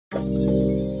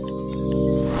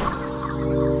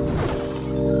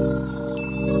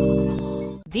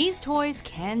These toys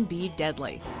can be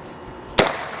deadly.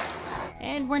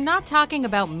 And we're not talking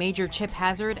about Major Chip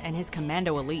Hazard and his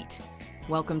Commando Elite.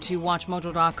 Welcome to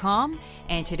WatchMojo.com,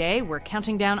 and today we're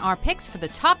counting down our picks for the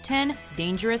top 10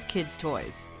 dangerous kids'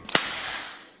 toys.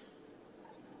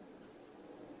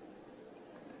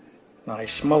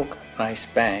 Nice smoke, nice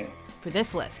bang. For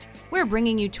this list, we're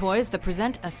bringing you toys that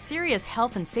present a serious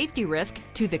health and safety risk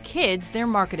to the kids they're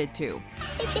marketed to.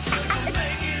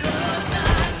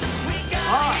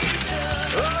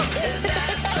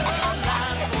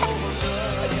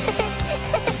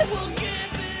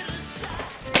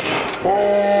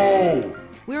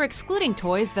 We're excluding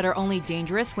toys that are only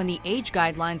dangerous when the age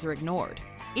guidelines are ignored.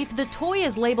 If the toy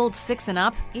is labeled 6 and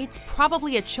up, it's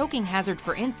probably a choking hazard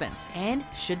for infants and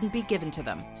shouldn't be given to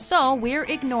them. So we're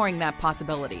ignoring that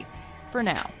possibility for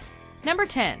now. Number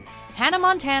 10, Hannah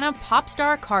Montana Pop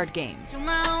Star Card Game. To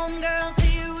my homegirls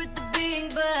here with the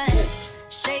big butt,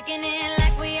 shaking it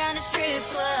like we on a strip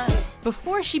club.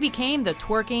 Before she became the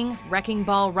twerking, wrecking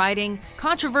ball riding,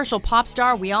 controversial pop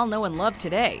star we all know and love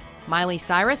today, Miley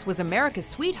Cyrus was America's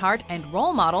sweetheart and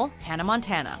role model, Hannah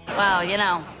Montana. Well, you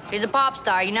know, she's a pop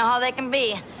star. You know how they can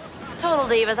be. Total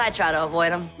divas, I try to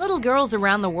avoid them. Little girls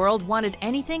around the world wanted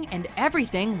anything and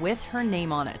everything with her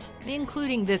name on it,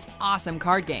 including this awesome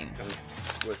card game.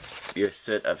 With your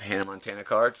set of Hannah Montana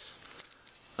cards.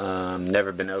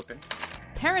 Never been opened.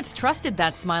 Parents trusted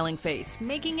that smiling face,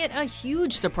 making it a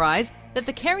huge surprise that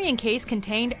the carrying case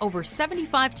contained over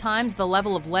 75 times the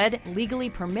level of lead legally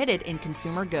permitted in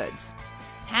consumer goods.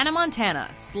 Hannah Montana,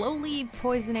 slowly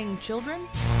poisoning children?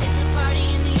 It's a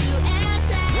party in the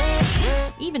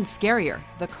USA. Even scarier,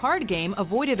 the card game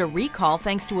avoided a recall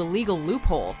thanks to a legal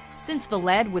loophole, since the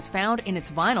lead was found in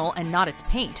its vinyl and not its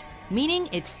paint, meaning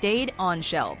it stayed on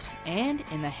shelves and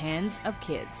in the hands of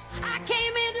kids. I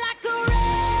came in like a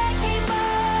wrecking ball.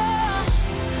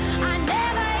 I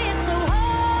never hit so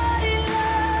hard in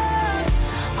love.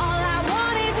 All I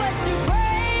wanted was to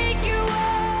break your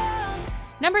walls.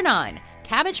 Number 9,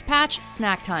 Cabbage Patch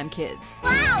Snack Time Kids.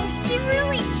 Wow, she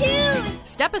really chews!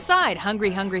 Step aside,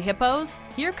 hungry hippos.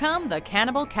 Here come the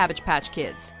Cannibal Cabbage Patch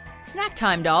Kids. Snack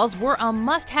Time dolls were a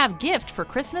must-have gift for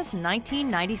Christmas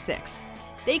 1996.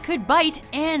 They could bite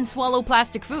and swallow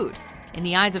plastic food. In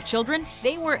the eyes of children,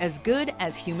 they were as good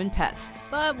as human pets,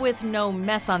 but with no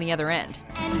mess on the other end.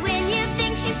 And when you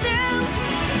think she's through,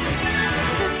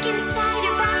 look inside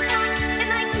her backpack and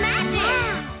like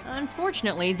magic!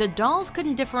 Unfortunately, the dolls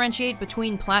couldn't differentiate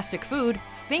between plastic food,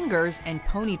 fingers, and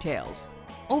ponytails.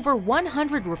 Over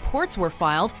 100 reports were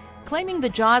filed, claiming the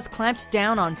jaws clamped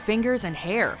down on fingers and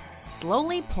hair,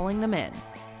 slowly pulling them in.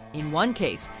 In one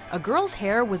case, a girl's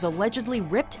hair was allegedly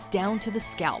ripped down to the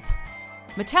scalp.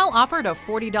 Mattel offered a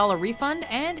 $40 refund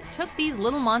and took these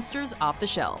little monsters off the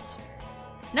shelves.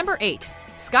 Number 8,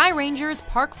 Sky Rangers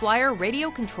Park Flyer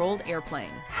Radio-Controlled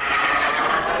Airplane.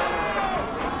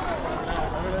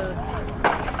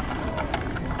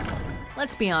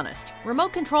 Let's be honest,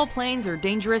 remote control planes are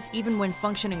dangerous even when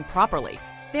functioning properly.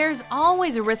 There's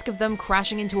always a risk of them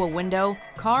crashing into a window,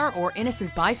 car, or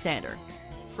innocent bystander.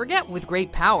 Forget with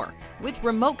great power. With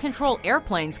remote control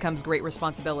airplanes comes great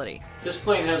responsibility. This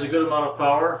plane has a good amount of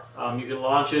power. You can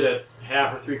launch it at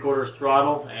half or 3/4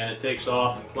 throttle and it takes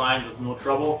off and climbs with no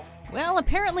trouble. Well,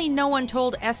 apparently no one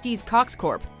told Estes Cox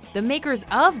Corp, the makers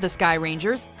of the Sky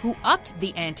Rangers, who upped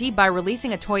the ante by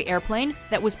releasing a toy airplane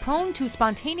that was prone to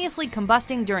spontaneously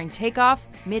combusting during takeoff,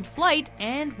 mid-flight,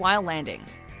 and while landing.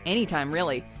 Anytime,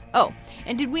 really. Oh,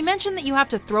 and did we mention that you have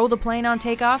to throw the plane on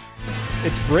takeoff?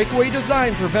 Its breakaway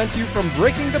design prevents you from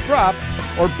breaking the prop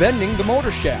or bending the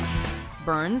motor shaft.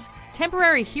 Burns,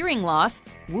 temporary hearing loss,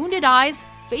 wounded eyes,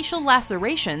 facial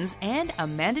lacerations, and a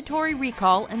mandatory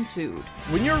recall ensued.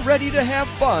 When you're ready to have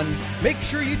fun, make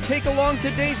sure you take along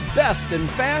today's best and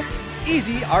fast,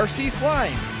 easy RC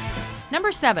flying.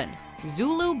 Number 7,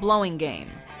 Zulu Blowing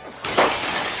Game.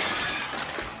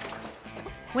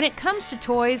 When it comes to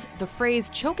toys, the phrase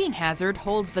choking hazard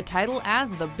holds the title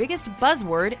as the biggest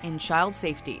buzzword in child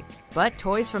safety. But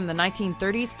toys from the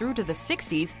 1930s through to the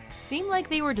 60s seem like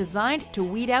they were designed to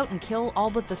weed out and kill all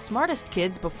but the smartest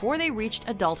kids before they reached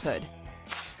adulthood.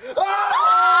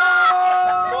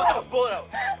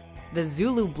 The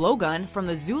Zulu blowgun from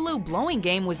the Zulu Blowing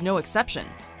Game was no exception.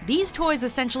 These toys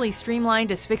essentially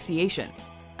streamlined asphyxiation.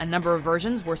 A number of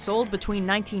versions were sold between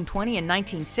 1920 and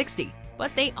 1960.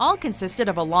 But they all consisted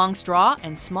of a long straw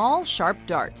and small, sharp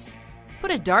darts. Put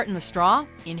a dart in the straw,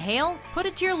 inhale, put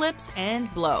it to your lips,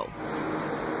 and blow.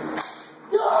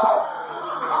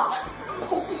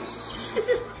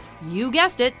 You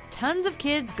guessed it, tons of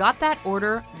kids got that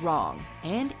order wrong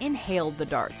and inhaled the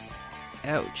darts.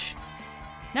 Ouch.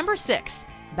 Number 6,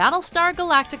 Battlestar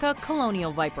Galactica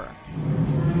Colonial Viper.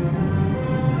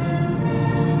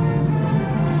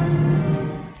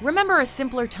 Remember a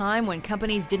simpler time when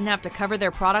companies didn't have to cover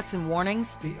their products in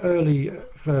warnings? The early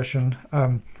version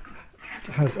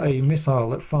has a missile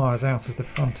that fires out of the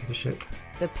front of the ship.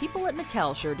 The people at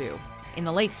Mattel sure do. In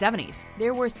the late 70s,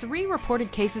 there were 3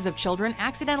 reported cases of children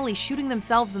accidentally shooting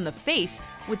themselves in the face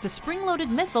with the spring-loaded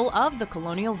missile of the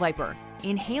Colonial Viper,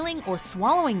 inhaling or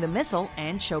swallowing the missile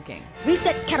and choking.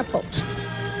 Reset catapult.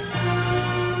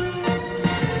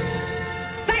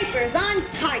 Viper's on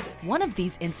target. One of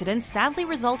these incidents sadly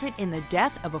resulted in the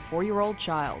death of a 4-year-old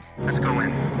child. Let's go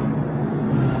in.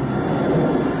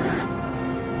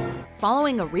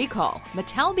 Following a recall,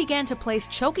 Mattel began to place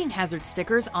choking hazard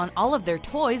stickers on all of their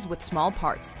toys with small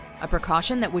parts, a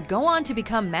precaution that would go on to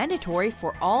become mandatory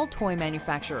for all toy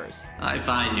manufacturers. I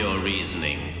find your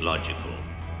reasoning logical.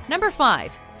 Number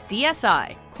 5.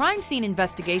 CSI Crime Scene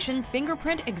Investigation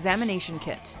Fingerprint Examination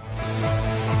Kit.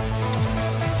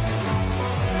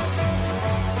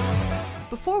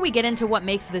 Before we get into what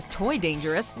makes this toy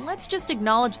dangerous, let's just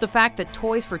acknowledge the fact that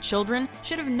toys for children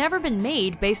should have never been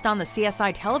made based on the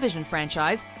CSI television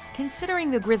franchise, considering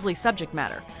the grisly subject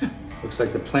matter. Looks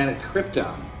like the planet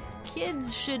Krypton.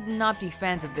 Kids should not be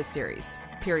fans of this series,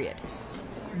 period.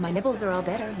 My nipples are all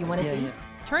better. You want to see?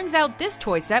 Turns out this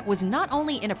toy set was not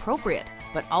only inappropriate,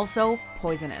 but also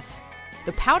poisonous.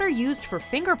 The powder used for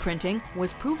fingerprinting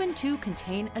was proven to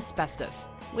contain asbestos,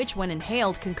 which when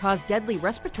inhaled can cause deadly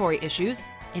respiratory issues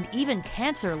and even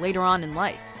cancer later on in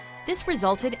life. This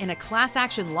resulted in a class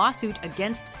action lawsuit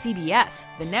against CBS,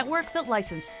 the network that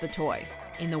licensed the toy.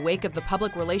 In the wake of the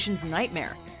public relations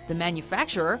nightmare, the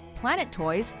manufacturer, Planet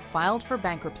Toys, filed for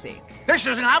bankruptcy. This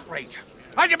is an outrage.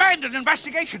 I demand an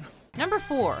investigation. Number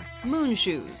 4. Moon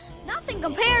Shoes. Nothing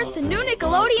compares to new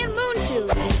Nickelodeon Moon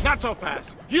Shoes. Not so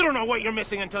fast. You don't know what you're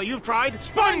missing until you've tried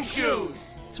Sponge Shoes.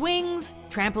 Swings,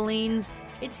 trampolines.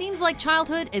 It seems like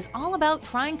childhood is all about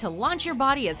trying to launch your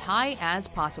body as high as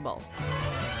possible.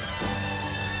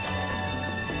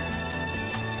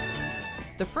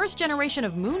 The first generation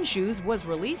of Moon Shoes was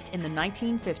released in the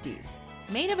 1950s.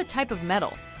 Made of a type of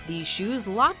metal, these shoes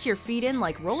locked your feet in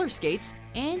like roller skates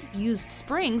and used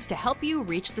springs to help you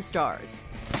reach the stars.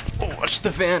 Oh, watch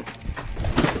the fan.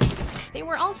 They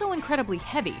were also incredibly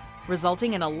heavy,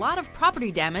 resulting in a lot of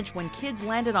property damage when kids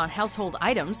landed on household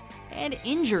items, and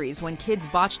injuries when kids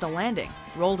botched a landing,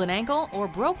 rolled an ankle, or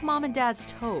broke mom and dad's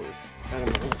toes.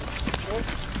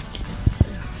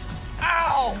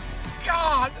 Ow!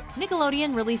 God!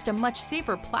 Nickelodeon released a much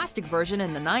safer plastic version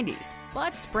in the 90s,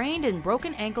 but sprained and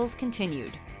broken ankles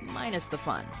continued, minus the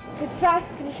fun. 55,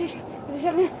 56,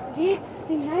 57, 58,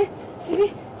 59,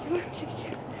 60,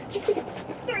 61,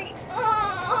 63.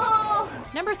 Oh!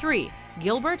 Number 3.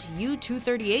 Gilbert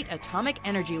U-238 Atomic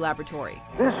Energy Laboratory.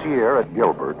 This year at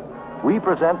Gilbert, we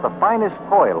present the finest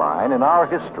toy line in our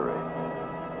history.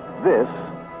 This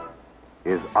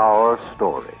is our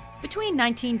story. Between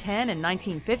 1910 and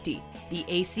 1950, the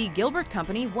A.C. Gilbert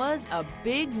Company was a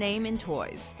big name in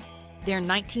toys. Their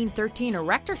 1913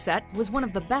 Erector set was one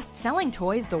of the best-selling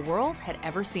toys the world had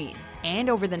ever seen. And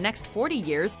over the next 40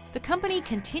 years, the company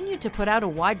continued to put out a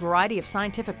wide variety of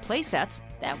scientific playsets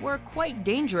that were quite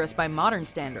dangerous by modern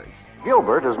standards.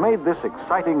 Gilbert has made this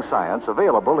exciting science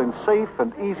available in safe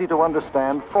and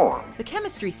easy-to-understand form. The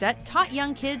chemistry set taught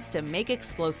young kids to make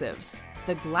explosives.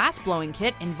 The glass-blowing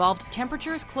kit involved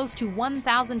temperatures close to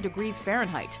 1,000 degrees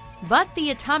Fahrenheit. But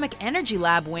the Atomic Energy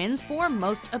Lab wins for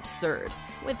most absurd,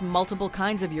 with multiple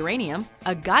kinds of uranium,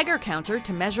 a Geiger counter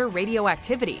to measure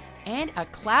radioactivity, and a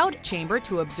cloud chamber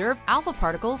to observe alpha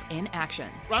particles in action.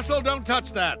 Russell, don't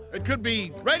touch that. It could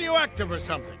be radioactive or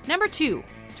something. Number 2.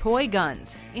 Toy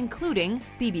guns, including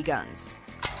BB guns.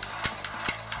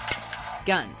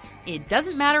 Guns. It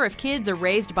doesn't matter if kids are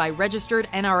raised by registered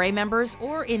NRA members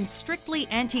or in strictly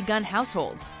anti-gun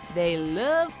households. They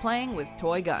love playing with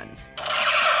toy guns.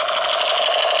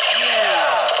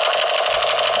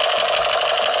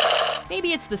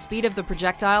 Maybe it's the speed of the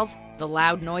projectiles, the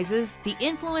loud noises, the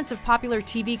influence of popular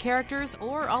TV characters,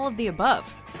 or all of the above.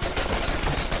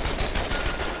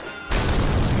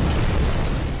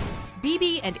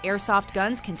 BB and airsoft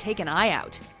guns can take an eye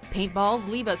out. Paintballs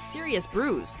leave a serious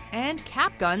bruise, and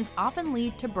cap guns often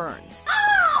lead to burns.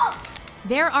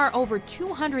 There are over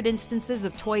 200 instances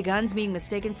of toy guns being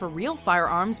mistaken for real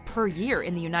firearms per year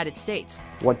in the United States.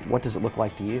 What does it look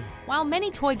like to you? While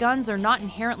many toy guns are not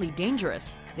inherently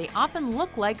dangerous, they often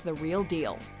look like the real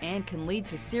deal and can lead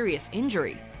to serious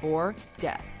injury or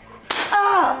death.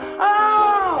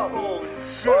 Holy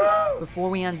shit! Before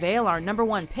we unveil our number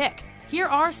 1 pick, here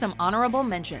are some honorable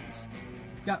mentions.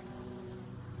 Whoa!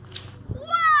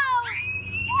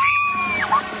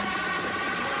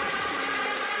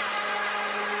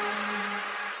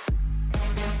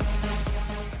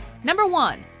 Number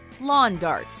 1. Lawn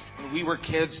darts. When we were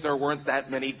kids, there weren't that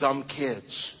many dumb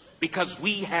kids. Because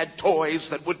we had toys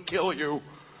that would kill you.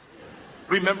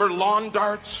 Remember lawn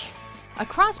darts? A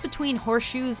cross between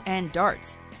horseshoes and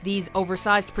darts. These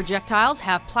oversized projectiles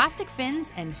have plastic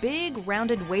fins and big,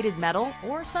 rounded weighted metal,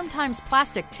 or sometimes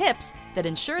plastic tips, that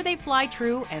ensure they fly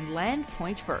true and land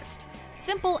point first.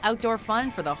 Simple outdoor fun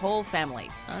for the whole family,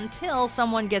 until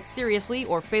someone gets seriously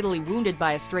or fatally wounded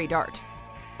by a stray dart.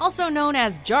 Also known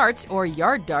as jarts or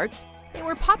yard darts, they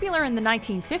were popular in the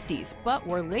 1950s, but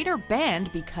were later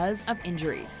banned because of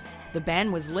injuries. The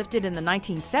ban was lifted in the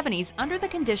 1970s under the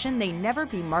condition they never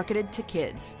be marketed to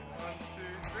kids.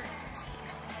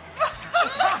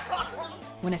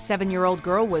 When a 7-year-old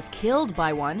girl was killed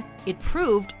by one, it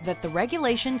proved that the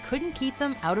regulation couldn't keep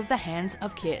them out of the hands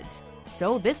of kids.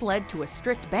 So this led to a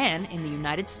strict ban in the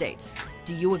United States.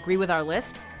 Do you agree with our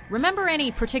list? Remember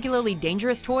any particularly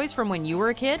dangerous toys from when you were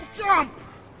a kid? Jump!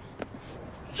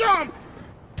 Jump!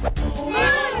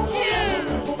 Moon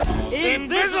shoes!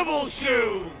 Invisible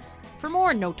shoes! For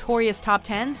more notorious top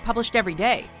 10s published every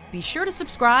day, be sure to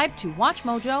subscribe to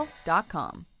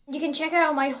WatchMojo.com. You can check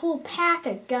out my whole pack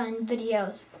of gun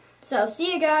videos. So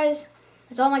see you guys.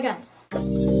 That's all my guns.